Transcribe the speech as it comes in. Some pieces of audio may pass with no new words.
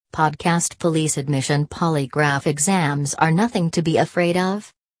Podcast. Police Admission Polygraph Exams are nothing to be afraid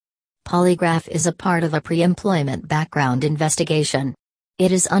of. Polygraph is a part of a pre-employment background investigation.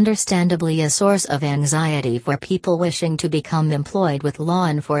 It is understandably a source of anxiety for people wishing to become employed with law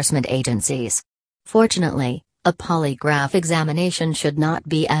enforcement agencies. Fortunately, a polygraph examination should not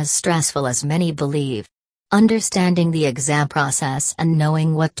be as stressful as many believe. Understanding the exam process and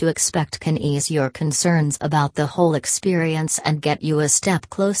knowing what to expect can ease your concerns about the whole experience and get you a step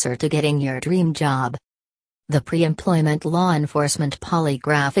closer to getting your dream job. The pre-employment law enforcement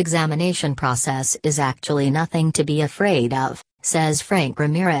polygraph examination process is actually nothing to be afraid of, says Frank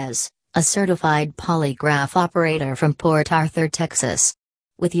Ramirez, a certified polygraph operator from Port Arthur, Texas.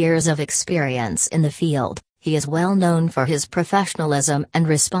 With years of experience in the field, he is well known for his professionalism and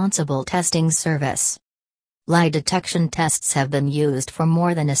responsible testing service. Lie detection tests have been used for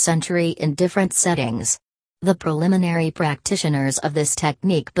more than a century in different settings. The preliminary practitioners of this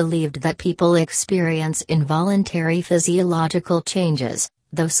technique believed that people experience involuntary physiological changes,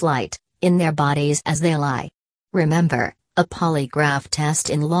 though slight, in their bodies as they lie. Remember, a polygraph test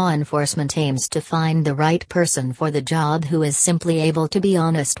in law enforcement aims to find the right person for the job who is simply able to be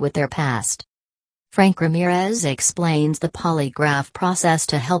honest with their past. Frank Ramirez explains the polygraph process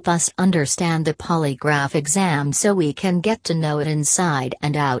to help us understand the polygraph exam so we can get to know it inside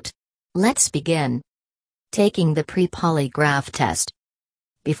and out. Let's begin. Taking the pre-polygraph test.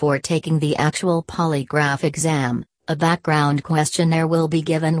 Before taking the actual polygraph exam, a background questionnaire will be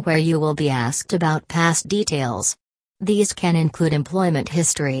given where you will be asked about past details. These can include employment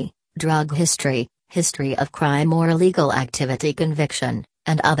history, drug history, history of crime or illegal activity conviction,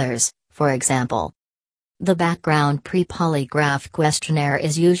 and others, for example. The background pre-polygraph questionnaire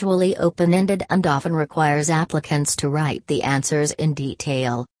is usually open-ended and often requires applicants to write the answers in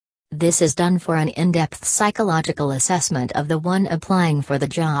detail. This is done for an in-depth psychological assessment of the one applying for the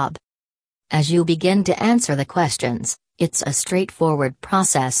job. As you begin to answer the questions, it's a straightforward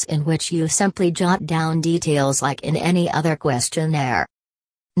process in which you simply jot down details like in any other questionnaire.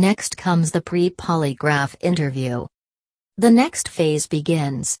 Next comes the pre-polygraph interview. The next phase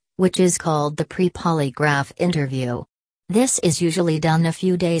begins, which is called the pre-polygraph interview. This is usually done a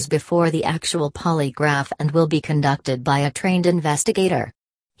few days before the actual polygraph and will be conducted by a trained investigator.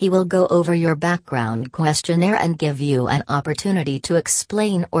 He will go over your background questionnaire and give you an opportunity to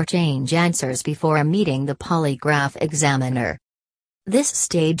explain or change answers before meeting the polygraph examiner. This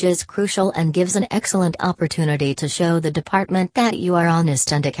stage is crucial and gives an excellent opportunity to show the department that you are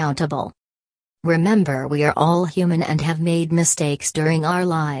honest and accountable. Remember, we are all human and have made mistakes during our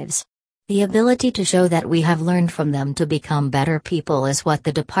lives. The ability to show that we have learned from them to become better people is what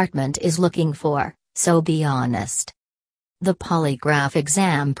the department is looking for, so be honest. The polygraph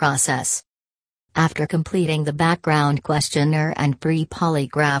exam process. After completing the background questionnaire and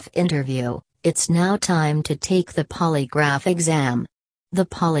pre-polygraph interview, it's now time to take the polygraph exam. The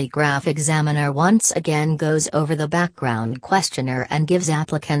polygraph examiner once again goes over the background questionnaire and gives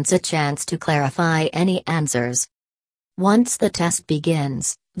applicants a chance to clarify any answers. Once the test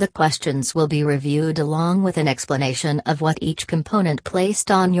begins, the questions will be reviewed along with an explanation of what each component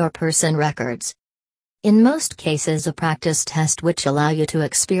placed on your person records. In most cases, a practice test which allow you to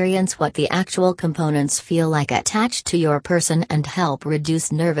experience what the actual components feel like attached to your person and help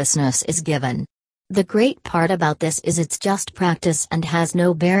reduce nervousness is given. The great part about this is it's just practice and has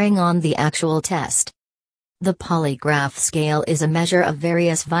no bearing on the actual test. The polygraph scale is a measure of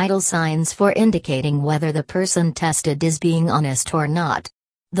various vital signs for indicating whether the person tested is being honest or not.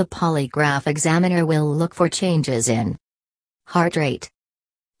 The polygraph examiner will look for changes in heart rate,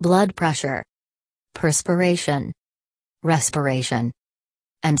 blood pressure, perspiration, respiration,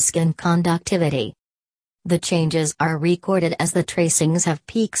 and skin conductivity. The changes are recorded as the tracings have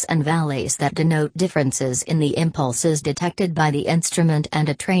peaks and valleys that denote differences in the impulses detected by the instrument and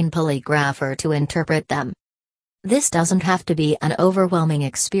a trained polygrapher to interpret them. This doesn't have to be an overwhelming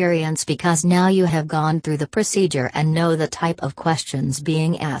experience because now you have gone through the procedure and know the type of questions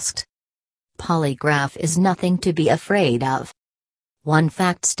being asked. Polygraph is nothing to be afraid of. One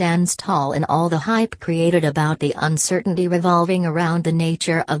fact stands tall in all the hype created about the uncertainty revolving around the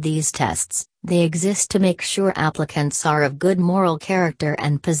nature of these tests: they exist to make sure applicants are of good moral character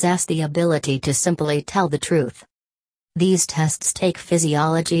and possess the ability to simply tell the truth. These tests take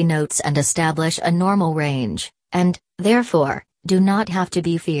physiology notes and establish a normal range, and, therefore, do not have to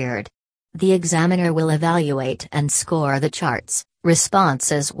be feared. The examiner will evaluate and score the charts.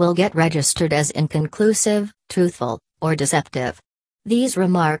 Responses will get registered as inconclusive, truthful, or deceptive. These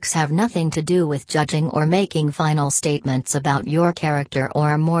remarks have nothing to do with judging or making final statements about your character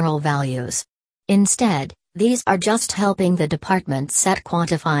or moral values. Instead, These are just helping the department set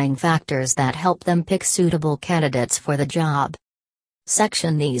quantifying factors that help them pick suitable candidates for the job.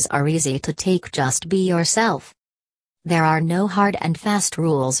 Section These are easy to take, just be yourself. There are no hard and fast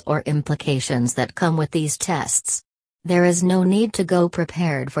rules or implications that come with these tests. There is no need to go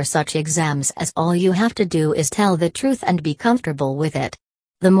prepared for such exams, as all you have to do is tell the truth and be comfortable with it.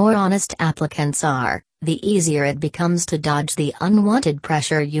 The more honest applicants are, the easier it becomes to dodge the unwanted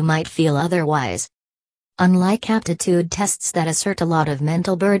pressure you might feel otherwise. Unlike aptitude tests that assert a lot of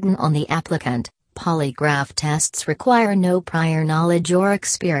mental burden on the applicant, polygraph tests require no prior knowledge or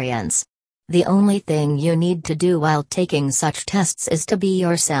experience. The only thing you need to do while taking such tests is to be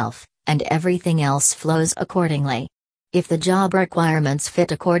yourself, and everything else flows accordingly. If the job requirements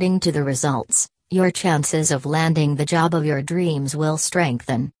fit according to the results, your chances of landing the job of your dreams will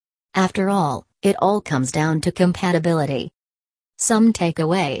strengthen. After all, it all comes down to compatibility. Some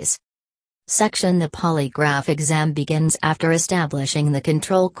takeaways. Section The polygraph exam begins after establishing the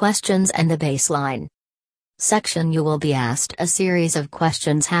control questions and the baseline. Section You will be asked a series of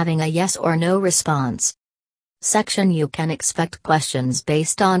questions having a yes or no response. Section You can expect questions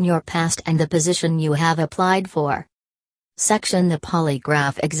based on your past and the position you have applied for. Section The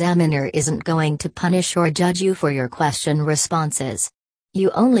polygraph examiner isn't going to punish or judge you for your question responses.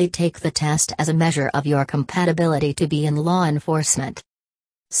 You only take the test as a measure of your compatibility to be in law enforcement.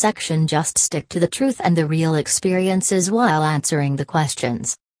 Section Just stick to the truth and the real experiences while answering the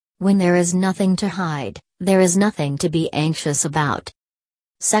questions. When there is nothing to hide, there is nothing to be anxious about.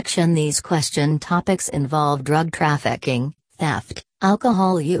 Section These question topics involve drug trafficking, theft,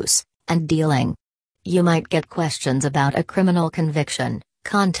 alcohol use, and dealing. You might get questions about a criminal conviction,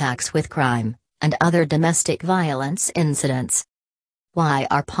 contacts with crime, and other domestic violence incidents. Why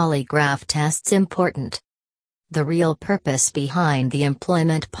are polygraph tests important? The real purpose behind the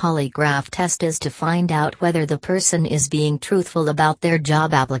employment polygraph test is to find out whether the person is being truthful about their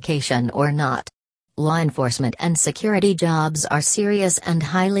job application or not. Law enforcement and security jobs are serious and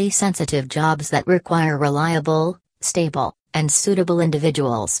highly sensitive jobs that require reliable, stable, and suitable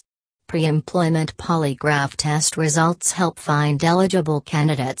individuals. Pre-employment polygraph test results help find eligible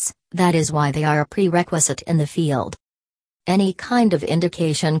candidates, that is why they are a prerequisite in the field. Any kind of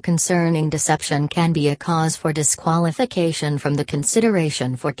indication concerning deception can be a cause for disqualification from the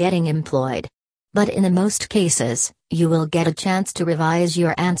consideration for getting employed. But in the most cases, you will get a chance to revise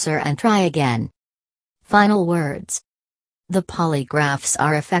your answer and try again. Final words. The polygraphs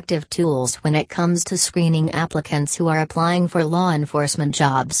are effective tools when it comes to screening applicants who are applying for law enforcement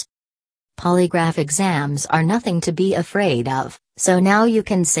jobs. Polygraph exams are nothing to be afraid of, so now you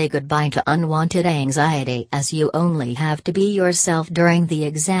can say goodbye to unwanted anxiety, as you only have to be yourself during the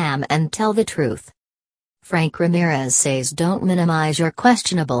exam and tell the truth. Frank Ramirez says don't minimize your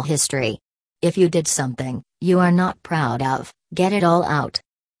questionable history. If you did something you are not proud of, get it all out.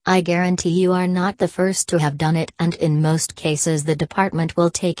 I guarantee you are not the first to have done it, and in most cases the department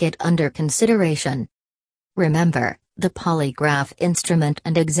will take it under consideration. Remember, the polygraph instrument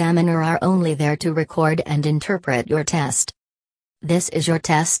and examiner are only there to record and interpret your test. This is your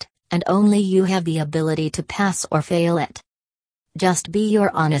test, and only you have the ability to pass or fail it. Just be your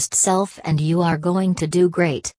honest self and you are going to do great.